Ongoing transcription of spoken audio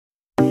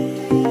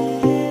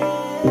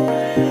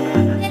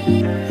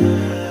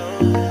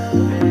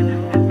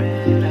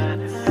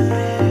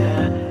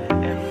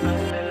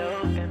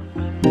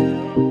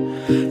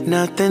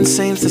nothing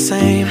seems the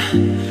same.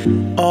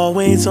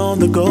 Always on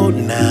the go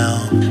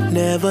now,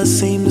 never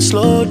seem to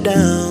slow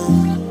down.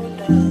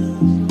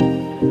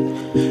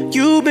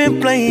 You've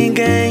been playing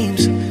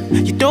games,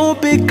 you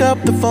don't pick up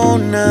the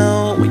phone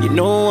now, when you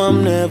know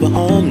I'm never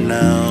home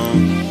now.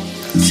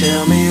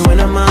 Tell me when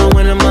am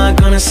I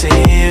gonna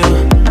see you?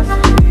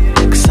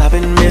 'Cause I've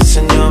been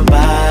missing your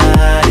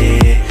body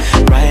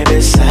right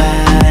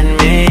beside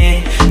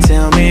me.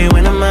 Tell me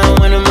when am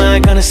I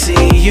gonna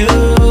see you?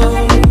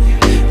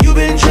 You've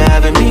been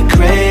driving me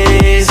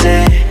crazy,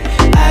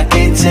 I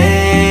can't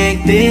take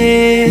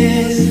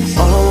this.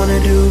 All I wanna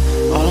do,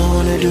 all I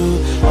wanna do,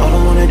 all I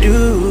wanna do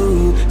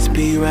is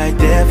be right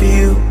there for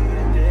you,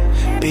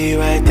 be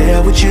right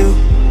there with you.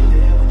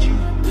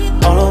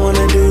 All I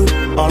wanna do,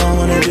 all I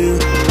wanna do,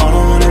 all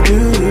I wanna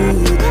do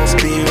is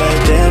be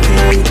right there for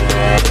you,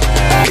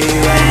 be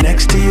right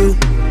next to you.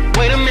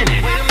 Wait a minute.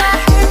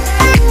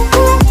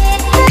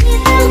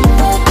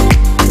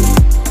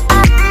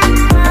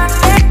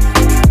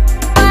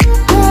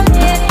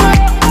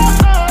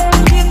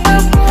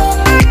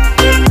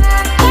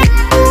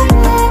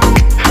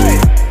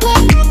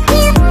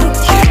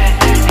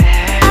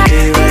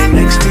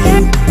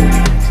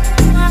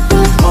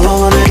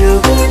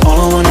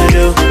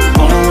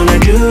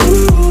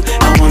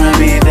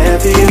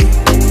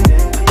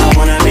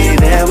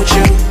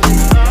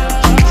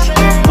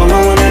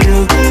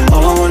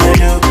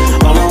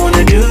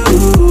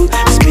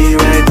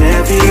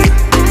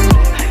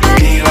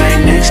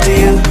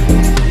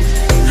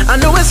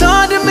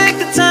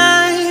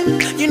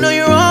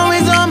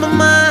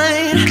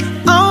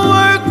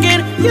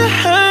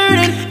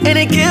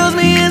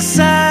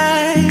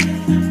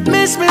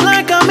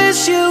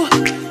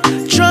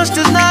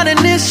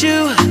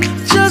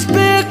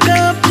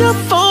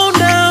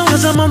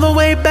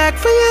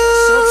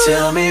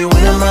 Tell me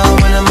when am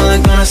I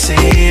gonna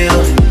see you?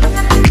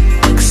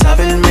 'Cause I've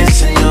been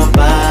missing your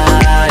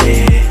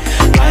body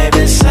right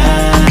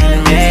beside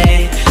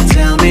me.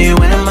 Tell me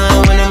when am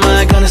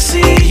I gonna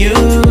see you?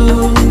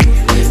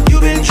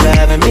 You've been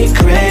driving me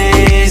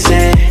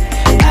crazy,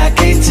 I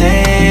can't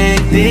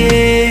take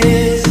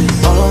this.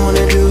 All I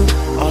wanna do,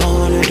 all I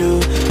wanna do,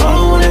 all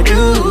I wanna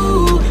do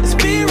is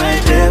be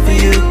right there for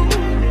you,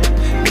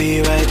 be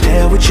right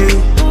there with you.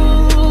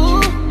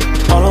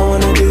 All I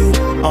wanna do,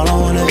 all I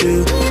wanna do,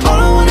 all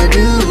I wanna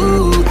do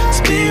is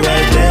be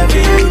right there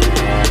for you,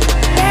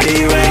 be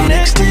right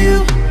next to you.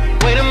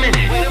 Wait a minute.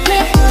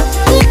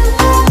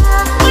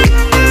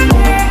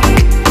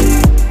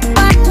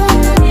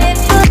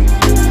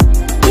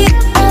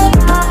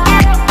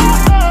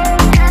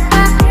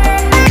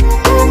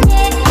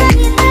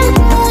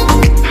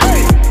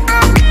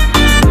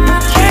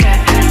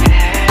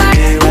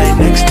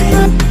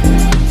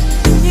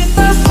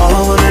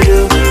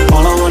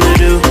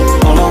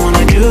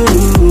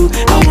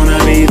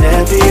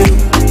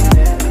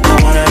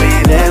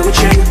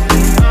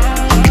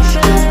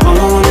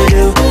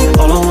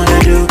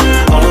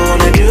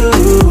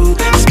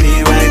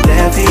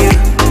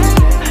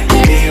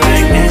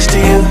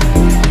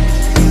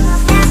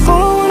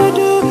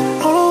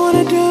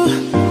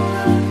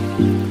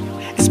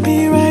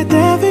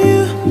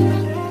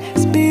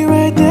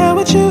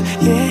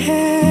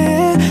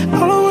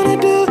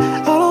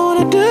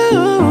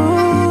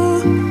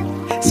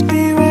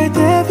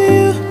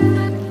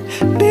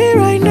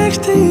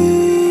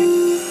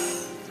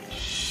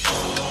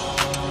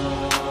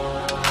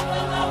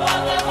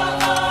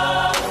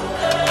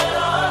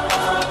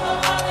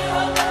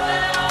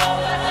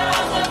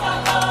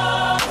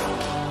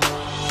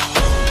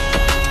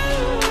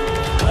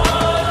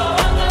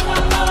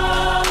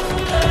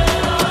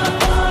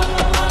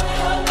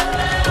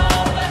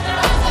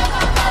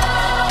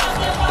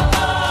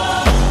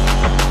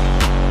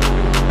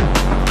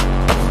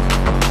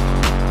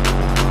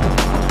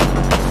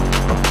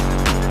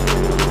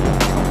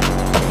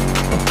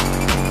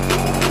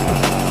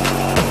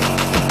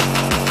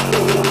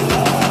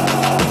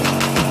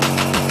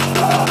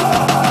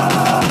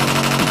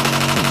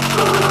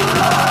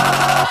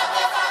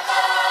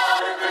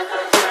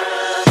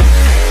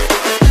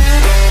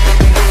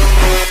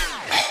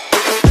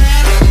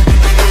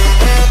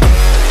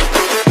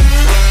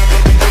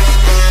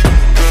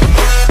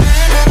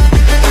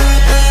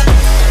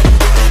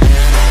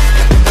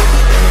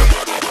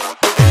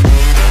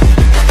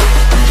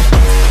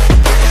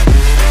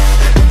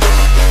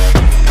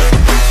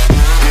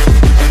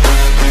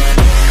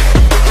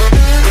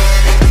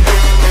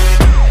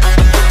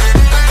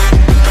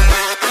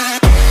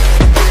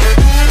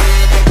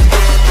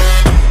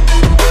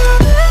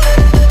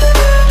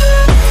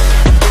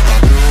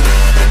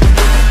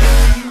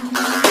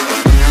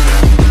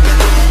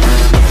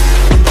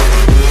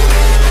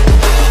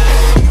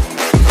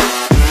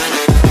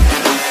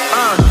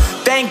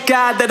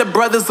 That the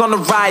brothers on the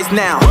rise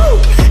now. Woo!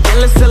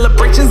 Endless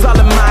celebrations all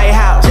in my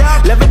house.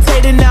 Yeah.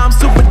 Levitating now, I'm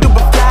super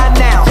duper fly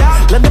now.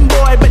 Yeah. London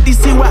boy, but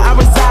DC where I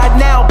reside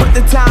now. Put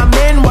the time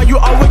in while you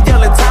always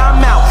yelling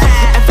time out.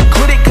 And for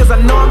quit it, 'cause I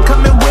know I'm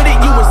coming with it.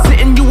 You were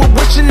sitting, you were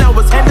wishing I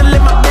was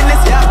handling my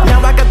business. Yeah. Now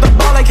I got the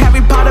ball like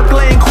Harry Potter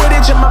playing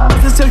Quidditch. And my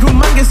business till you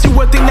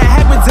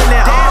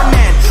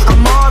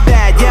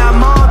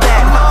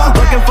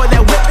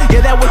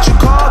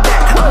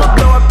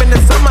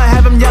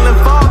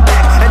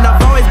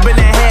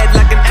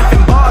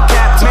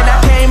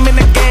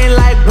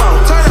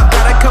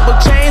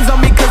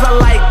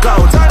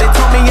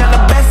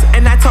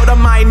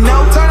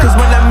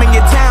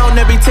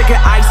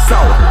fucking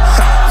ISO.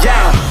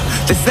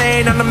 Yeah, they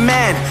saying I'm the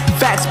man.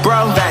 Facts,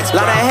 bro.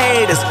 Lot of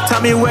haters,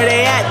 tell me where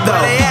they at though.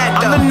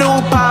 I'm the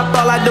new pop,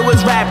 all I do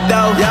is rap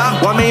though.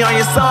 Want me on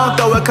your song,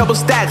 throw a couple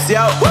stacks,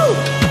 yo. Woo!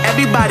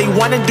 Everybody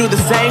wanna do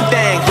the same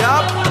thing.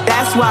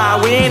 That's why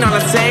we ain't on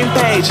the same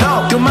page.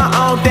 Do my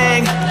own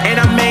thing, and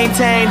I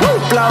maintain.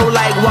 Flow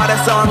like water,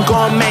 so I'm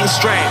going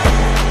mainstream.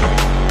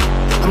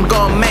 I'm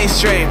going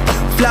mainstream.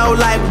 Flow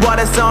like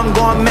water, so I'm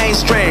going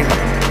mainstream.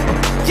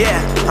 Yeah,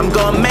 I'm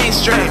going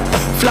mainstream.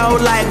 Flow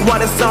like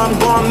water, so I'm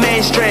going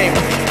mainstream.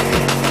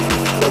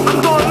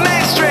 I'm going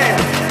mainstream.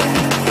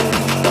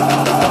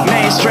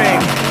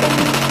 Mainstream.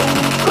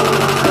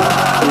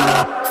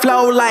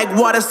 Flow like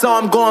water, so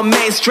I'm going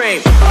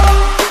mainstream.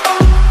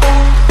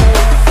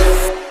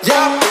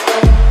 Yup.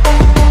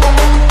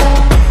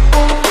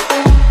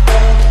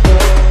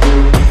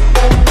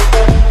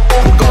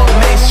 I'm going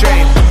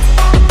mainstream.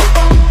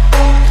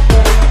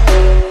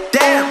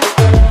 Damn.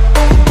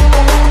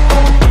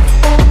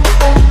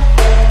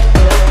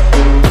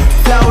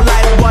 Flow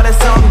like water,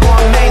 so I'm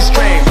going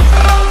mainstream.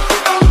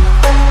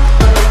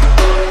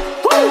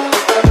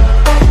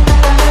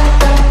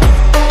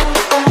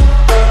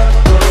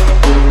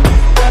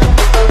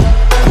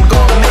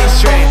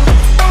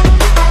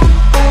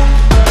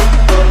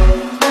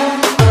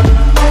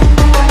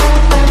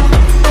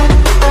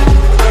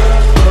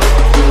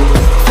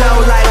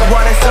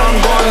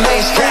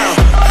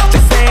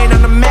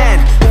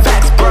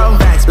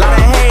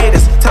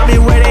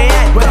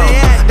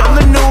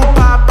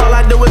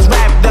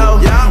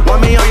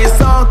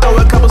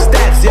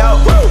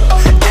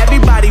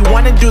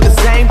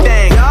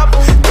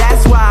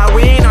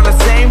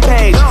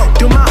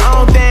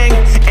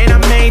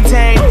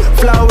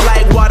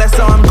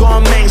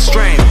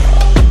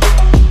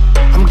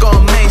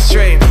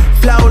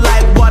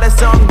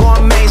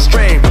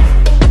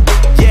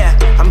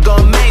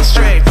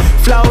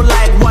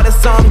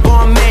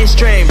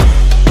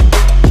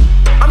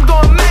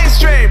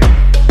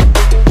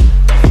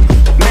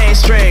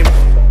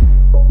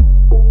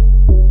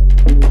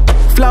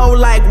 Flow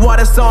like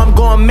water, so I'm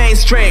going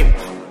mainstream.